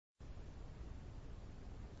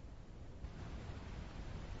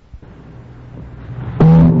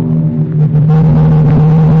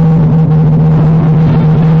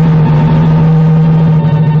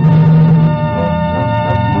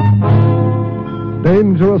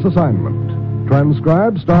Dangerous Assignment.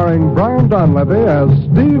 Transcribed starring Brian Donlevy as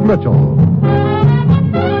Steve Mitchell.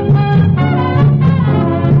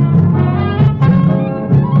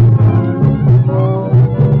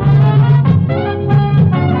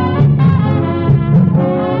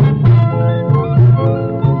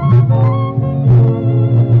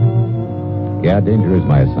 Yeah, danger is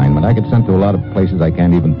my assignment. I get sent to a lot of places I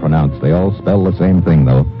can't even pronounce. They all spell the same thing,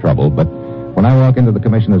 though, trouble. But when I walk into the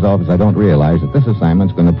commissioner's office, I don't realize that this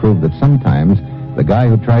assignment's going to prove that sometimes the guy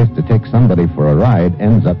who tries to take somebody for a ride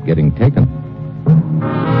ends up getting taken.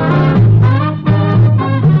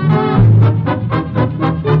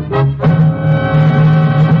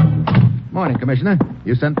 Morning, Commissioner.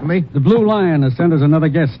 You sent for me? The Blue Lion has sent us another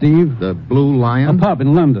guest, Steve. The Blue Lion? A pub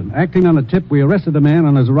in London. Acting on a tip, we arrested a man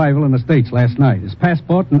on his arrival in the States last night. His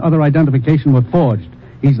passport and other identification were forged.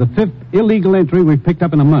 He's the fifth illegal entry we've picked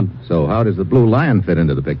up in a month. So how does the Blue Lion fit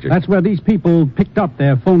into the picture? That's where these people picked up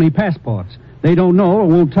their phony passports. They don't know or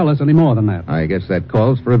won't tell us any more than that. I guess that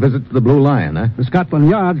calls for a visit to the Blue Lion, huh? The Scotland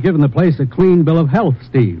Yard's given the place a clean bill of health,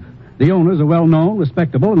 Steve. The owners are well-known,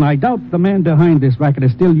 respectable, and I doubt the man behind this racket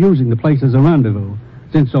is still using the place as a rendezvous,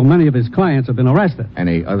 since so many of his clients have been arrested.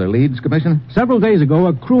 Any other leads, Commissioner? Several days ago,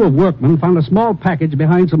 a crew of workmen found a small package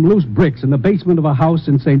behind some loose bricks in the basement of a house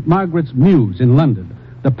in St. Margaret's Mews in London.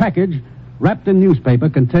 The package, wrapped in newspaper,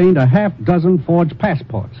 contained a half-dozen forged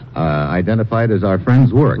passports. Identified as our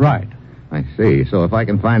friend's work. Right. I see. So if I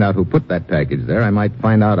can find out who put that package there, I might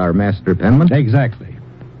find out our master penman? Exactly.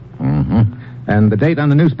 Mm-hmm. And the date on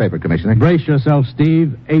the newspaper, Commissioner? Brace yourself,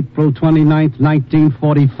 Steve. April 29th,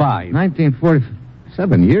 1945.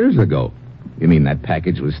 7 years ago. You mean that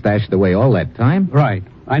package was stashed away all that time? Right.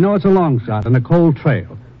 I know it's a long shot and a cold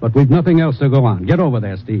trail, but we've nothing else to go on. Get over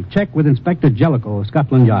there, Steve. Check with Inspector Jellicoe of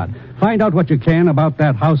Scotland Yard. Find out what you can about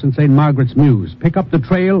that house in St. Margaret's Mews. Pick up the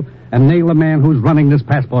trail and nail the man who's running this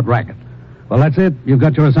passport racket. Well, that's it. You've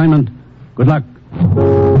got your assignment. Good luck.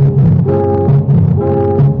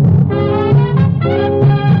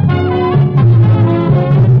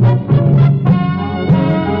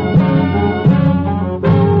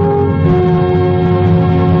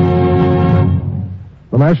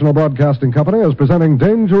 The National Broadcasting Company is presenting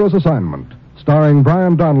Dangerous Assignment, starring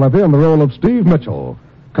Brian Donlevy in the role of Steve Mitchell,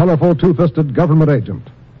 colorful two-fisted government agent.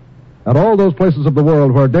 At all those places of the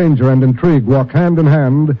world where danger and intrigue walk hand in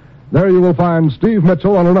hand, there you will find Steve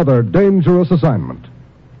Mitchell on another Dangerous Assignment.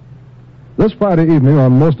 This Friday evening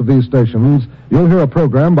on most of these stations, you'll hear a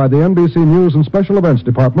program by the NBC News and Special Events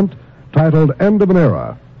Department titled End of an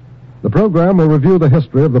Era. The program will review the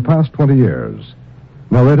history of the past 20 years.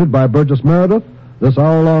 Narrated by Burgess Meredith, this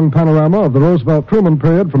hour-long panorama of the Roosevelt-Truman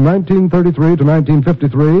period from 1933 to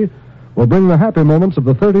 1953 will bring the happy moments of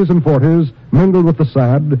the 30s and 40s mingled with the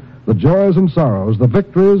sad, the joys and sorrows, the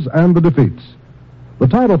victories and the defeats. The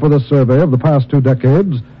title for this survey of the past 2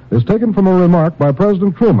 decades is taken from a remark by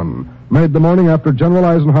President Truman made the morning after General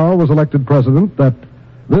Eisenhower was elected president that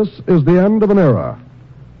this is the end of an era.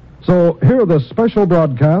 So hear this special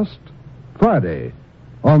broadcast Friday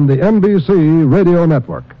on the NBC Radio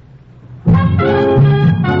Network.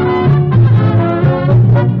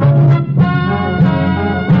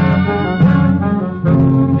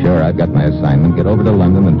 Sure, I've got my assignment. Get over to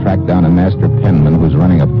London and track down a master penman who's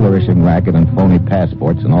running a flourishing racket and phony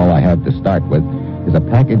passports, and all I have to start with is a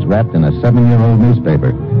package wrapped in a 7-year-old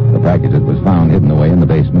newspaper. The package that was found hidden away in the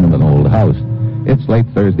basement of an old house. It's late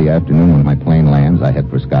Thursday afternoon when my plane lands. I head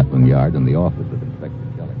for Scotland Yard and the office of Inspector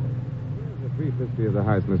Jellicoe. Here's the 350 of the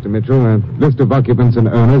house, Mr. Mitchell. A list of occupants and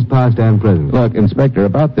owners, past and present. Look, Inspector,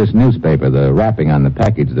 about this newspaper, the wrapping on the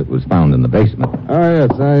package that was found in the basement. Oh,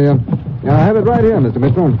 yes. I have it right here, Mr.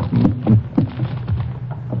 Mitchell.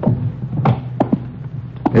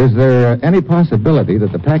 Is there any possibility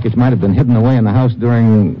that the package might have been hidden away in the house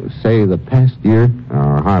during, say, the past year?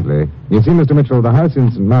 Oh, hardly. You see, Mr. Mitchell, the house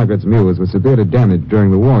in St. Margaret's Mews was severely damaged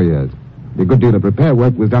during the war years. A good deal of repair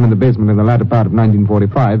work was done in the basement in the latter part of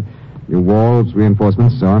 1945. New walls,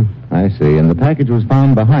 reinforcements, so on. I see. And the package was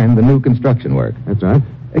found behind the new construction work. That's right.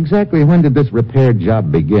 Exactly when did this repair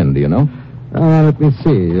job begin, do you know? Let me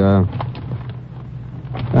see.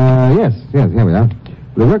 Yes, here we are.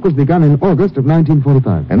 The work was begun in August of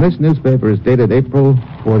 1945. And this newspaper is dated April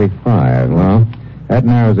 45. Well, that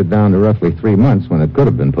narrows it down to roughly 3 months when it could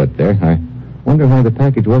have been put there. I wonder why the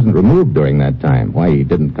package wasn't removed during that time. Why he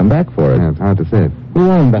didn't come back for it. Yeah, it's hard to say. Who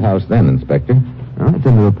owned the house then, Inspector? Oh, it's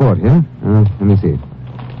in the report here. Let me see.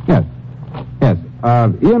 Yes.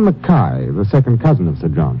 Ian Mackay, the second cousin of Sir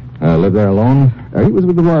John. Lived there alone? He was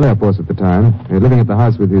with the Royal Air Force at the time. Living at the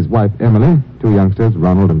house with his wife, Emily, 2 youngsters,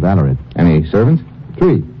 Ronald and Valerie. Any servants?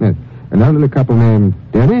 3, yes. An elderly couple named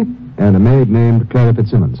Denny and and a maid named Clara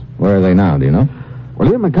Fitzsimmons. Where are they now, do you know?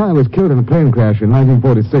 Well, Ian Mackay was killed in a plane crash in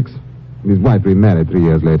 1946. His wife remarried 3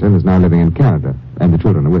 years later and is now living in Canada, and the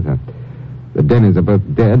children are with her. The Dennis are both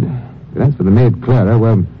dead. As for the maid Clara,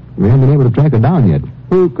 well, we haven't been able to track her down yet.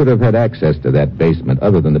 Who could have had access to that basement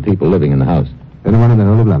other than the people living in the house? Anyone in the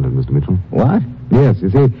whole of London, Mr. Mitchell. What? Yes, you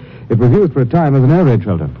see, it was used for a time as an air raid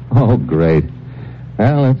shelter. Oh, great.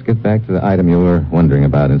 Well, let's get back to the item you were wondering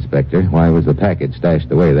about, Inspector. Why was the package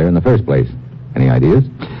stashed away there in the first place? Any ideas?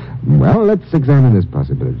 Well, let's examine this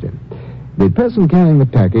possibility. The person carrying the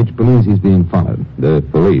package believes he's being followed. The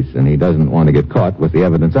police, and he doesn't want to get caught with the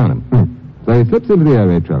evidence on him. So he slips into the air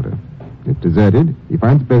raid shelter. If deserted, he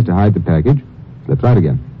finds a place to hide the package, slips out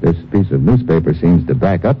again. This piece of newspaper seems to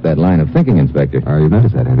back up that line of thinking, Inspector. Oh, you've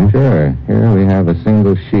noticed that, haven't you? Sure. Here we have a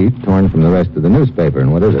single sheet torn from the rest of the newspaper.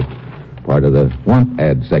 And what is it? Part of the want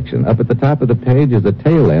ad section. Up at the top of the page is the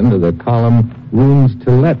tail end of the column Rooms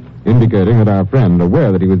to Let, indicating that our friend,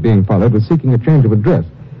 aware that he was being followed, was seeking a change of address.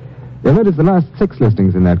 You'll notice the last 6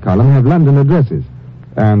 listings in that column have London addresses,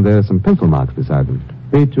 and there's some pencil marks beside them.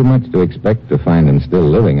 Be too much to expect to find him still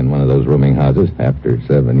living in one of those rooming houses after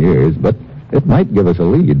 7 years, but it might give us a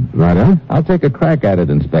lead. Right, I'll take a crack at it,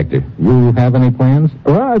 Inspector. You have any plans?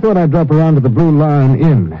 Well, I thought I'd drop around to the Blue Lion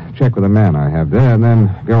Inn, check with a man I have there, and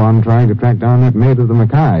then go on trying to track down that maid of the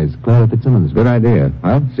Mackays, Clara Fitzsimmons. Good idea.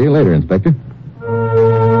 Well, see you later, Inspector.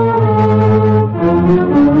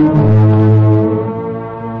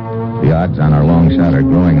 The odds on our long shot are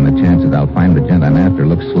growing, and the chances I'll find the gent I'm after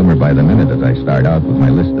look slimmer by the minute as I start out with my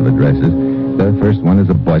list of addresses. The first one is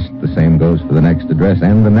a bust. The same goes for the next address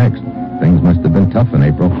and the next. Things must have been tough in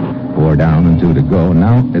April. 4 down and 2 to go.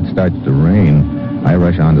 Now it starts to rain. I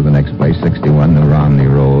rush on to the next place, 61 New Romney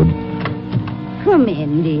Road. Come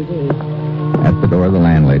in, Dee. At the door, the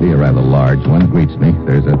landlady, a rather large one, greets me.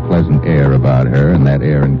 There's a pleasant air about her, and that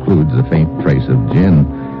air includes a faint trace of gin.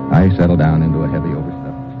 I settle down into a heavy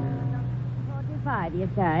overstuffed chair. 45, you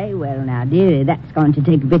say? Well, now, dearie, that's going to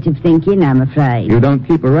take a bit of thinking, I'm afraid. You don't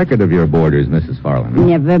keep a record of your boarders, Mrs. Farland.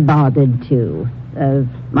 Never bothered to.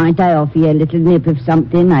 Might I offer you a little nip of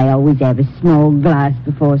something? I always have a small glass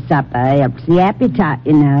before supper. Helps the appetite,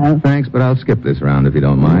 you know. Thanks, but I'll skip this round if you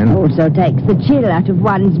don't mind. Also takes the chill out of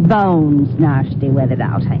one's bones. Nasty weather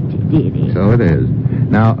out, ain't it, dearie? So it is.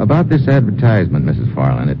 Now, about this advertisement, Mrs.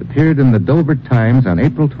 Farland, it appeared in the Dover Times on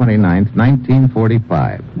April 29th,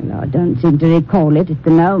 1945. Well, I don't seem to recall it at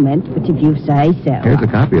the moment, but if you say so. Here's a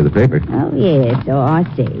copy of the paper. Oh, yes, so I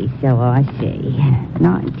see.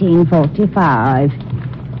 1945.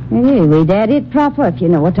 Yeah, we'd had it proper, if you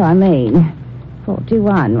know what I mean.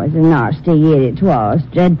 41 was a nasty year it was.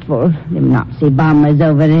 Dreadful. Them Nazi bombers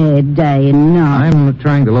overhead day and night. I'm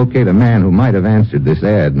trying to locate a man who might have answered this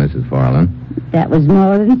ad, Mrs. Farland. That was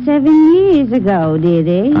more than 7 years ago, did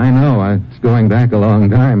he? I know. It's going back a long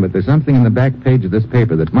time, but there's something in the back page of this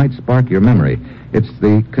paper that might spark your memory. It's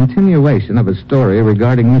the continuation of a story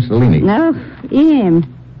regarding Mussolini. No, him.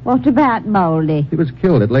 What about Moldy? He was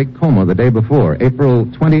killed at Lake Como the day before, April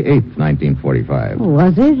 28th, 1945.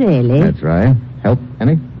 Was it really? That's right. Help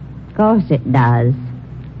any? Of course it does.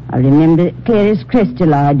 I remember it clear as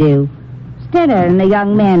crystal, I do. Stella and the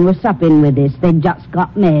young man were supping with us. They'd just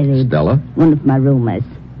got married. Stella? One of my roomers.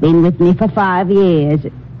 Been with me for 5 years.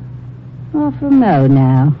 Oh, from Mo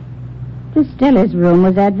now. The Stella's room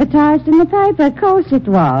was advertised in the paper. Of course it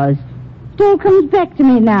was. It all comes back to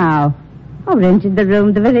me now. I rented the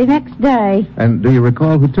room the very next day. And do you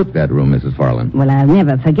recall who took that room, Mrs. Farland? Well, I'll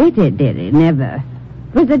never forget it, dearie, never.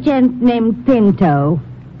 It was a gent named Pinto.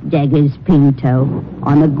 Jaggers Pinto.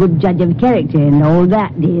 I'm a good judge of character and all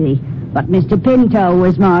that, dearie. But Mr. Pinto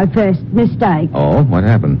was my first mistake. Oh, what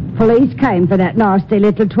happened? Police came for that nasty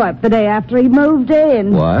little twerp the day after he moved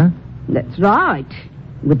in. What? That's right.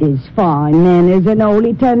 With his fine manners and all,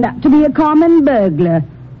 he turned out to be a common burglar.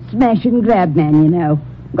 Smash and grab man, you know.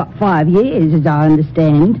 Got 5 years, as I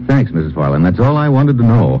understand. Thanks, Mrs. Farland. That's all I wanted to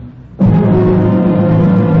know.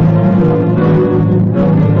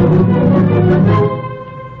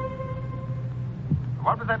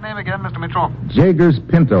 What was that name again, Mr. Mitchell? Jaggers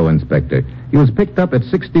Pinto, Inspector. He was picked up at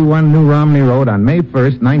 61 New Romney Road on May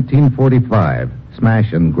 1st, 1945.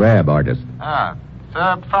 Smash and grab artist.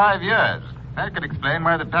 Served 5 years. That could explain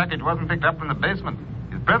why the package wasn't picked up from the basement.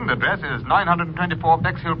 His present address is 924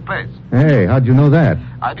 Bexhill Place. Hey, how'd you know that?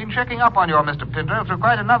 I've been checking up on your Mr. Pinto through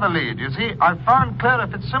quite another lead. You see, I found Clara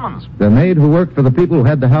Fitzsimmons. The maid who worked for the people who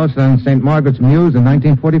had the house on St. Margaret's Mews in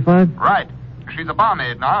 1945? Right. She's a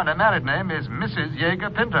barmaid now, and her married name is Mrs. Jaeger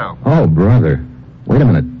Pinto. Oh, brother. Wait a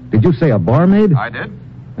minute. Did you say a barmaid? I did.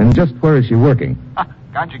 And just where is she working?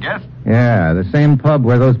 Can't you guess? Yeah, the same pub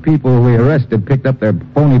where those people we arrested picked up their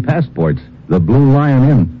phony passports. The Blue Lion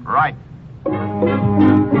Inn. Right.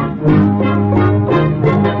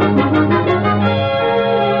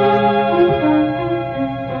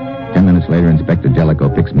 10 minutes later, Inspector Jellicoe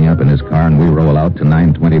picks me up in his car, and we roll out to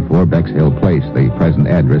 924 Bexhill Place, the present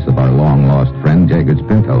address of our long-lost friend, Jaggers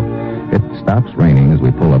Pinto. It stops raining as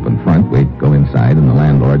we pull up in front. We go inside, and the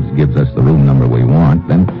landlord gives us the room number we want.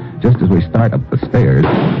 Then, just as we start up the stairs...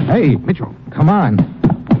 Hey, Mitchell, come on.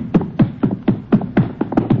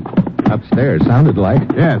 Upstairs, sounded like...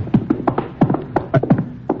 Yes.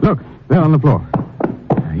 Look, there on the floor.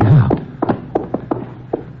 Yeah.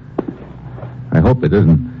 I hope it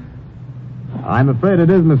isn't... I'm afraid it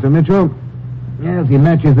is, Mr. Mitchell. Yes, he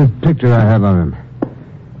matches this picture I have of him.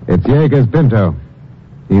 It's Jaggers Pinto.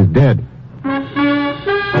 He's dead.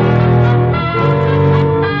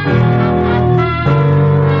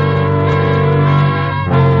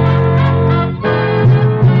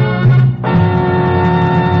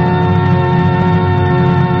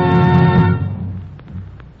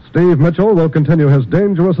 Steve Mitchell will continue his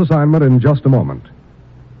dangerous assignment in just a moment.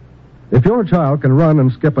 If your child can run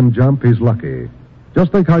and skip and jump, he's lucky.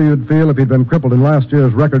 Just think how you'd feel if he'd been crippled in last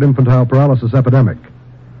year's record infantile paralysis epidemic.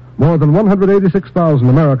 More than 186,000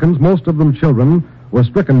 Americans, most of them children, were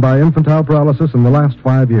stricken by infantile paralysis in the last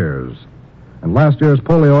 5 years. And last year's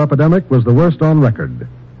polio epidemic was the worst on record.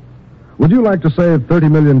 Would you like to save 30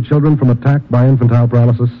 million children from attack by infantile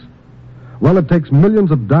paralysis? Well, it takes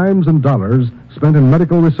millions of dimes and dollars spent in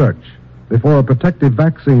medical research before a protective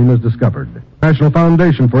vaccine is discovered. The National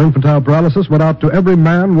Foundation for Infantile Paralysis went out to every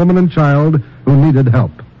man, woman, and child who needed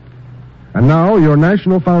help. And now your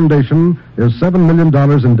National Foundation is $7 million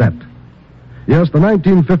in debt. Yes, the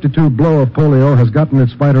 1952 blow of polio has gotten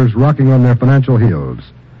its fighters rocking on their financial heels.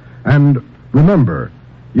 And remember,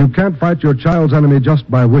 you can't fight your child's enemy just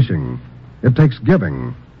by wishing. It takes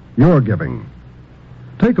giving. Your giving.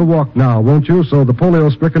 Take a walk now, won't you, so the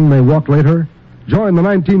polio-stricken may walk later? Join the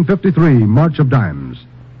 1953 March of Dimes.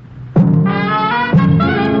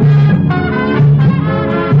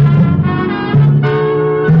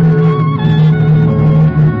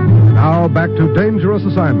 Now back to Dangerous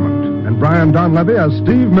Assignment and Brian Donlevy as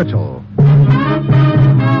Steve Mitchell.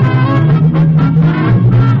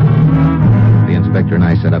 The inspector and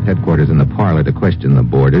I set up headquarters in the parlor to question the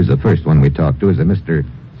boarders. The first one we talked to is a Mr.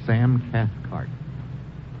 Sam Cathcart.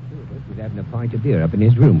 He was having a pint of beer up in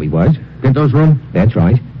his room, he was. Pinto's room? That's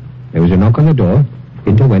right. There was a knock on the door.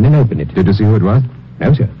 Pinto went and opened it. Did you see who it was?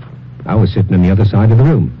 No, sir. I was sitting on the other side of the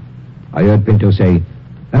room. I heard Pinto say,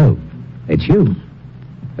 "Oh, it's you."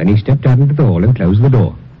 Then he stepped out into the hall and closed the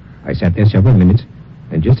door. I sat there several minutes,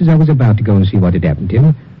 and just as I was about to go and see what had happened to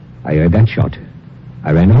him, I heard that shot.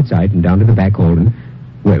 I ran outside and down to the back hall, and,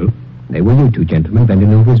 well, there were you two gentlemen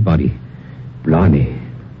bending over his body. Blimey.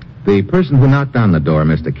 The person who knocked on the door,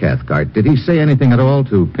 Mr. Cathcart, did he say anything at all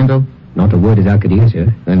to Pinto? Not a word as I could hear,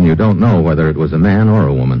 sir. Then you don't know whether it was a man or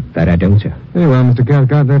a woman. That I don't, sir. Very well, Mr.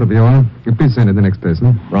 Cathcart, that'll be all. You please send in the next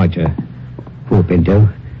person. Right, sir. Poor Pinto.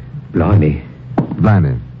 Blimey.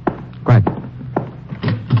 Blimey. Quite.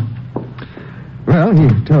 Well, he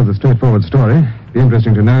tells a straightforward story. Be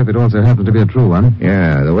interesting to know if it also happens to be a true one.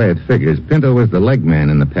 Yeah, the way it figures, Pinto was the leg man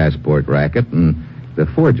in the passport racket, and the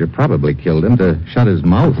forger probably killed him to shut his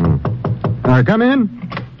mouth. Come in.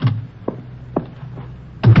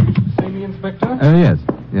 See me, Inspector? Yes.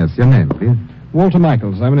 Yes, your name, please. Walter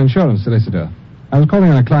Michaels. I'm an insurance solicitor. I was calling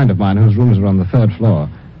on a client of mine whose rooms are on the 3rd floor,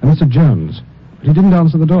 a Mr. Jones. But he didn't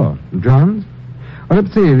answer the door. Johns? Well,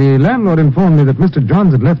 let's see. The landlord informed me that Mr.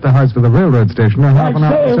 Johns had left the house for the railroad station a half an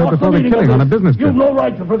hour or so before the killing on a business trip. You've no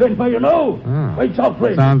right to prevent me, you know. It's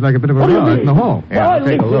outrageous. Sounds like a bit of a What do you row mean? in the hall. Yeah, I'll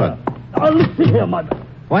take a live look. here. I'll live here, mother.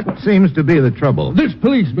 What seems to be the trouble? This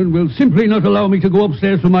policeman will simply not allow me to go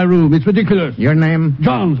upstairs to my room. It's ridiculous. Your name?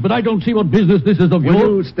 Johns, but I don't see what business this is of Will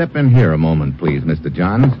yours. you step in here a moment, please, Mr.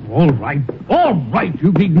 Johns? All right. All right.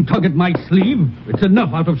 You needn't tug at my sleeve. It's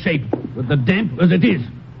enough out of shape. With the damp as it is.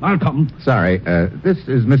 I'll come. Sorry, this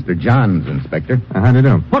is Mr. Johns, Inspector. How do you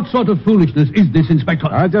do? What sort of foolishness is this, Inspector?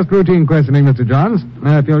 Just routine questioning, Mr. Johns.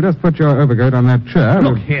 If you'll just put your overcoat on that chair.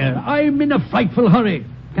 Look here. I'm in a frightful hurry.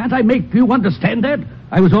 Can't I make you understand that?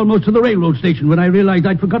 I was almost to the railroad station when I realized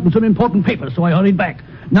I'd forgotten some important papers, so I hurried back.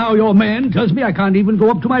 Now your man tells me I can't even go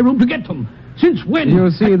up to my room to get them. Since when? You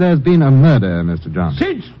see, there's been a murder, Mr. Johns.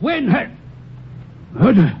 Since when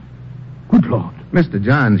Murder? Good Lord. Mr.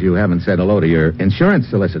 Johns, you haven't said hello to your insurance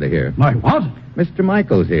solicitor here. My what? Mr.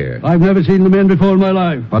 Michaels here. I've never seen the man before in my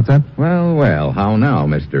life. What's that? Well, how now,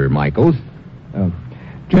 Mr. Michaels?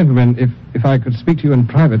 Gentlemen, if I could speak to you in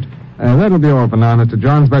private, That'll be all for now, Mr.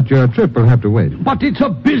 Johns, but your trip will have to wait. But it's a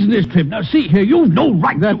business trip. Now, see here, you've no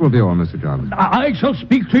right That will be all, Mr. Johns. I shall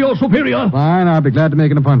speak to your superior. Fine, I'll be glad to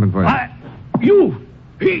make an appointment for you.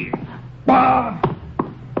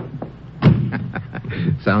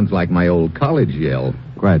 Sounds like my old college yell.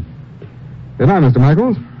 Quite. Good night, Mr.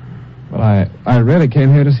 Michaels. Well, I really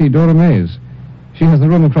came here to see Dora Mays. She has the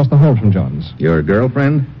room across the hall from John's. Your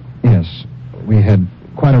girlfriend? Yes. We had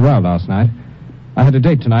quite a row last night. I had a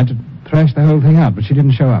date tonight to thrash the whole thing out, but she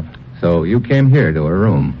didn't show up. So you came here to her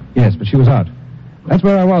room? Yes, but she was out. That's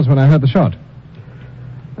where I was when I heard the shot.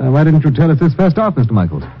 Why didn't you tell us this first off, Mr.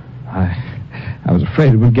 Michaels? I was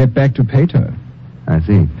afraid it would get back to Pater. I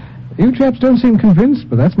see. You chaps don't seem convinced,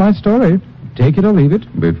 but that's my story. Take it or leave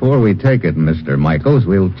it. Before we take it, Mr. Michaels,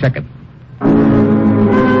 we'll check it.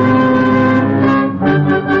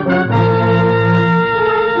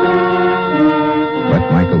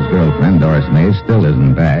 But Michael's girlfriend, Doris Mays, still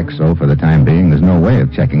isn't back, so for the time being, there's no way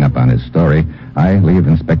of checking up on his story. I leave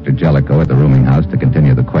Inspector Jellicoe at the rooming house to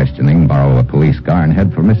continue the questioning, borrow a police car, and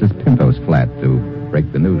head for Mrs. Pinto's flat to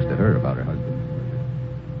break the news to her about her husband.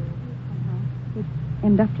 It'd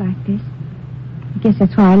end up like this. I guess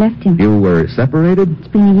that's why I left him. You were separated? It's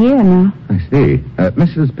been a year now. I see.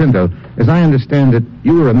 Mrs. Pinto, as I understand it,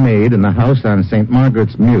 you were a maid in the house on St.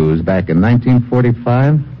 Margaret's Mews back in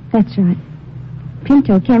 1945? That's right.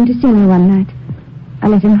 Pinto came to see me one night. I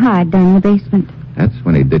let him hide down in the basement. That's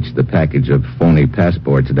when he ditched the package of phony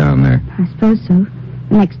passports down there. I suppose so.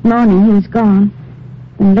 The next morning, he was gone.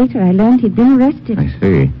 And later, I learned he'd been arrested. I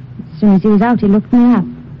see. As soon as he was out, he looked me up.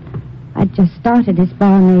 I'd just started as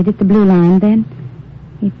barmaid at the Blue Line then.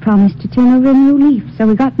 He promised to turn over a new leaf, so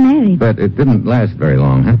we got married. But it didn't last very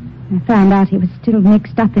long, huh? I found out he was still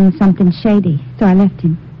mixed up in something shady, so I left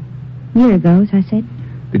him. A year ago, as I said.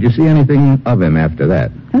 Did you see anything of him after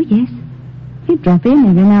that? Oh, yes. He'd drop in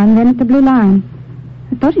every now and then at the Blue Line.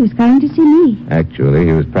 I thought he was coming to see me. Actually,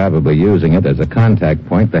 he was probably using it as a contact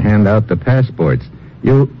point to hand out the passports.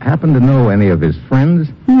 You happen to know any of his friends?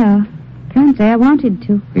 No. Can't say I wanted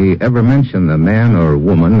to. He ever mention the man or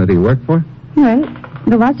woman that he worked for? Well,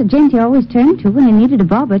 there was a gent he always turned to when he needed a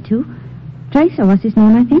bob or two. Tracer was his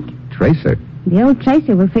name, I think. Tracer? The old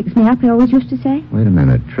Tracer will fix me up, he always used to say. Wait a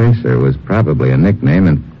minute. Tracer was probably a nickname,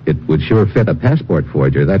 and it would sure fit a passport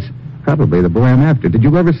forger. That's probably the boy I'm after. Did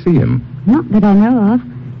you ever see him? Not that I know of.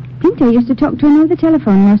 Pinto used to talk to him over the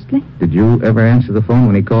telephone mostly. Did you ever answer the phone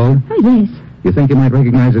when he called? Oh, yes. You think you might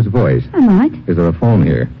recognize his voice? I might. Is there a phone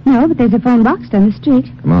here? No, but there's a phone box down the street.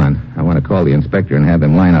 Come on. I want to call the inspector and have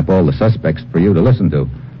him line up all the suspects for you to listen to.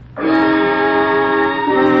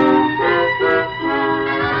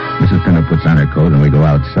 Mrs. Pinto puts on her coat and we go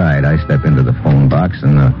outside. I step into the phone box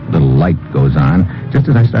and the little light goes on. Just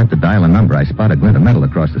as I start to dial a number, I spot a glint of metal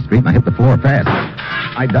across the street and I hit the floor fast.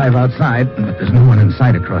 I dive outside, but there's no one in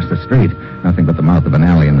sight across the street. Nothing but the mouth of an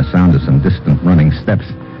alley and the sound of some distant running steps.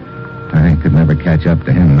 I could never catch up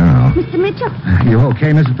to him now. Mr. Mitchell? You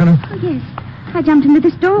okay, Mrs. Pinto? Oh, yes. I jumped into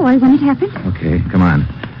this doorway when it happened. Okay, come on.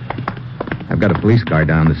 I've got a police car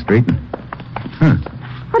down the street. Huh.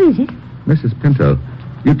 What is it? Mrs. Pinto,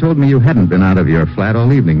 you told me you hadn't been out of your flat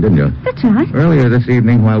all evening, didn't you? That's right. Earlier this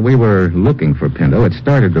evening, while we were looking for Pinto, it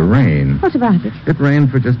started to rain. What about it? It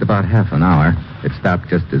rained for just about half an hour. It stopped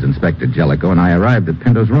just as Inspector Jellicoe and I arrived at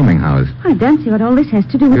Pinto's rooming house. I don't see what all this has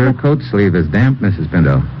to do with Your the... coat sleeve is damp, Mrs.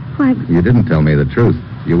 Pinto. Why... You didn't tell me the truth.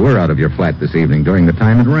 You were out of your flat this evening during the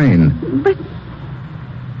time it rained. But...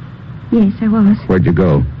 Yes, I was. Where'd you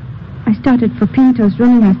go? I started for Pinto's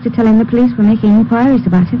rooming house to tell him the police were making inquiries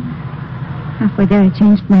about him. Halfway there, I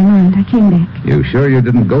changed my mind. I came back. You sure you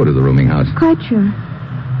didn't go to the rooming house? Quite sure.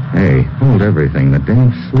 Hey, hold everything. The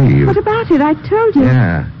damn sleeve. What about it? I told you.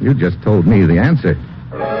 Yeah, you just told me the answer.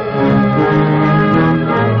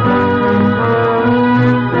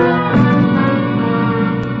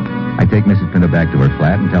 I take Mrs. Pinto back to her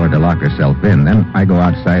flat and tell her to lock herself in. Then I go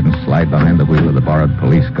outside and slide behind the wheel of the borrowed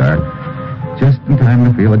police car. Just in time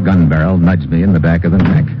to feel a gun barrel nudge me in the back of the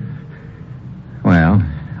neck. Well,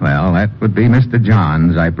 that would be Mr.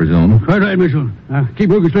 Johns, I presume. Right, Mitchell. Keep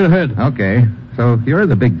moving straight ahead. Okay. So you're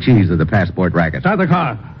the big cheese of the passport racket. Start the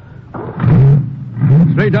car.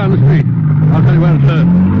 Straight down the street. I'll tell you where to turn.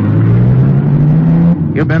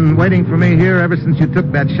 You've been waiting for me here ever since you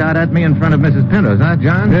took that shot at me in front of Mrs. Pinto's, huh,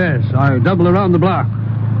 John? Yes, I double around the block.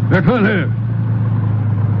 Now turn here.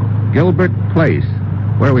 Gilbert Place.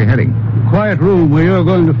 Where are we heading? Quiet room where you're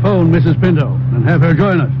going to phone Mrs. Pinto and have her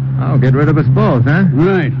join us. Oh, get rid of us both, huh?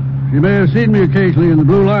 Right. She may have seen me occasionally in the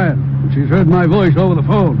Blue Line, but she's heard my voice over the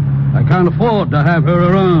phone. I can't afford to have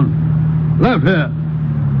her around. Left here.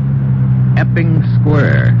 Epping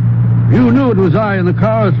Square. You knew it was I in the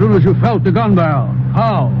car as soon as you felt the gun barrel.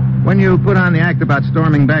 How? When you put on the act about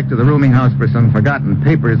storming back to the rooming house for some forgotten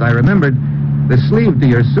papers, I remembered the sleeve to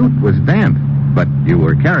your suit was damp, but you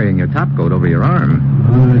were carrying your topcoat over your arm.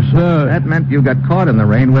 Sir. That meant you got caught in the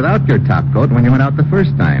rain without your topcoat when you went out the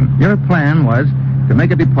first time. Your plan was to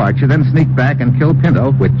make a departure, then sneak back and kill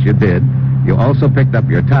Pinto, which you did. You also picked up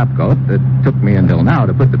your topcoat. It took me until now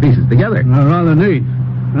to put the pieces together. Rather neat.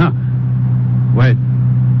 Now, wait.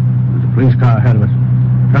 There's a police car ahead of us.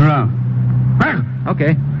 Turn around. Back!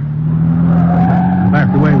 Okay.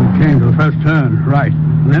 Back the way we came to the first turn. Right.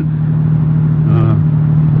 And then...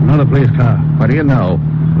 another police car. What do you know?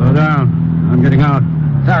 Slow down. I'm getting out.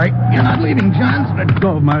 Sorry, you're not leaving, Johns. Let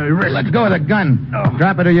go of my wrist. Let go of the gun. Oh.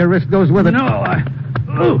 Drop it or your wrist goes with it. No,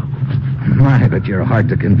 My, but you're hard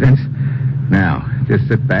to convince. Now, just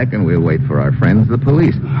sit back and we'll wait for our friends, the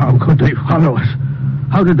police. How could they follow us?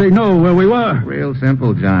 How did they know where we were? Real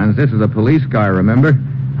simple, Johns. This is a police car, remember?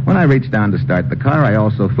 When I reached down to start the car, I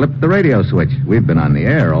also flipped the radio switch. We've been on the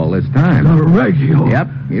air all this time. The radio? Yep,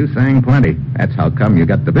 you sang plenty. That's how come you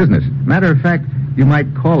got the business. Matter of fact, you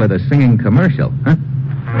might call it a singing commercial, huh?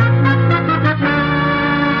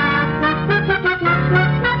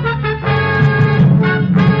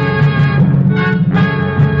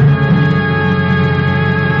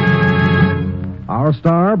 Our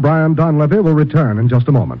star, Brian Donlevy, will return in just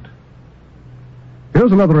a moment.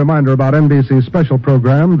 Here's another reminder about NBC's special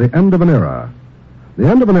program, The End of an Era. The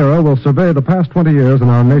End of an Era will survey the past 20 years in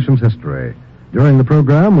our nation's history. During the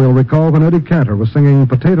program, we'll recall when Eddie Cantor was singing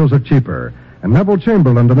Potatoes Are Cheaper, and Neville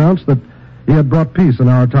Chamberlain announced that he had brought peace in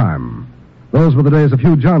our time. Those were the days of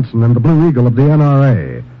Hugh Johnson and the Blue Eagle of the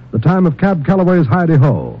NRA, the time of Cab Calloway's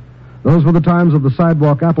Heidi-Ho. Those were the times of the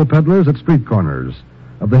sidewalk apple peddlers at street corners,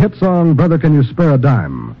 of the hit song Brother Can You Spare a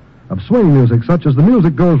Dime, of swing music such as The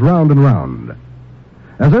Music Goes Round and Round.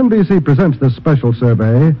 As NBC presents this special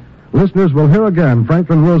survey, listeners will hear again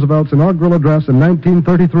Franklin Roosevelt's inaugural address in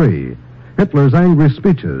 1933, Hitler's angry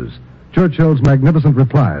speeches, Churchill's magnificent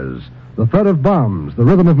replies, the thud of bombs, the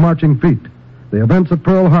rhythm of marching feet, the events at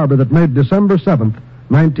Pearl Harbor that made December 7th,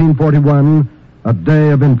 1941, a day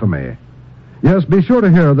of infamy. Yes, be sure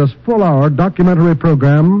to hear this full-hour documentary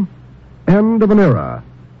program, End of an Era,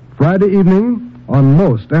 Friday evening on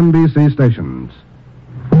most NBC stations.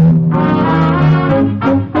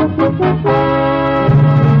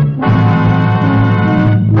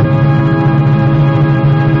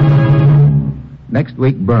 Next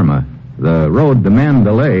week, Burma. The road to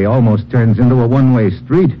Mandalay almost turns into a one-way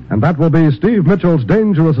street. And that will be Steve Mitchell's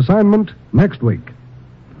dangerous assignment next week.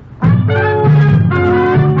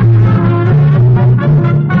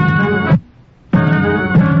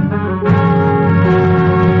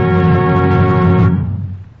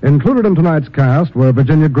 Included in tonight's cast were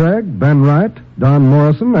Virginia Gregg, Ben Wright, Don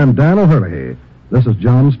Morrison, and Dan O'Hurley. This is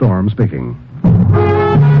John Storm speaking.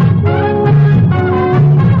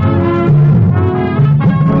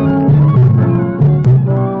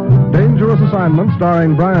 Dangerous Assignment,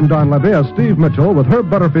 starring Brian Donlevy as Steve Mitchell with Herb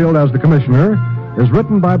Butterfield as the commissioner, is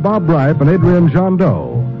written by Bob Ripe and Adrian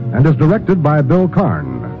Jandot and is directed by Bill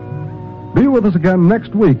Karn. Be with us again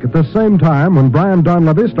next week at this same time when Brian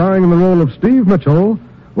Donlevy, starring in the role of Steve Mitchell,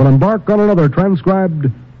 will embark on another transcribed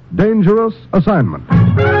Dangerous Assignment.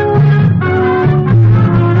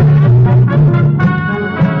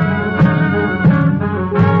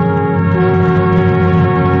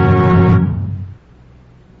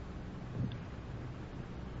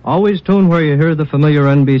 Always tune where you hear the familiar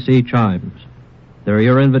NBC chimes. They're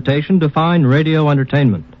your invitation to fine radio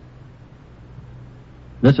entertainment.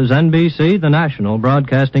 This is NBC, the national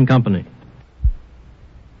broadcasting company.